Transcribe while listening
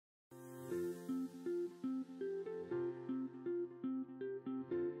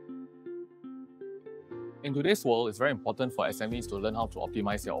In today's world, it's very important for SMEs to learn how to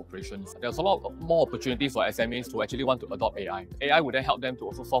optimize their operations. There's a lot more opportunities for SMEs to actually want to adopt AI. AI would then help them to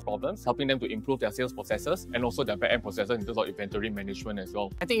also solve problems, helping them to improve their sales processes and also their back-end processes in terms of inventory management as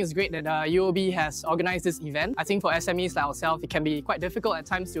well. I think it's great that UOB has organized this event. I think for SMEs like ourselves, it can be quite difficult at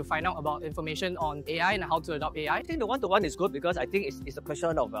times to find out about information on AI and how to adopt AI. I think the one-to-one is good because I think it's a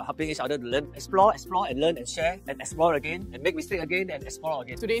question of helping each other to learn, explore and learn and share and explore again and make mistake again and explore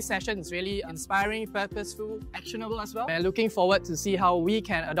again. Today's session is really inspiring, purposeful, actionable as well. We're looking forward to see how we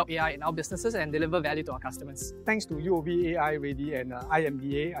can adopt AI in our businesses and deliver value to our customers. Thanks to UOB AI Ready and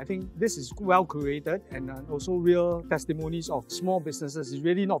IMDA, I think this is well curated and also real testimonies of small businesses. It's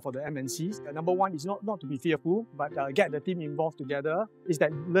really not for the MNCs. Number one is not to be fearful, but get the team involved together. It's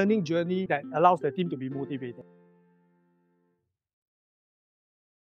that learning journey that allows the team to be motivated.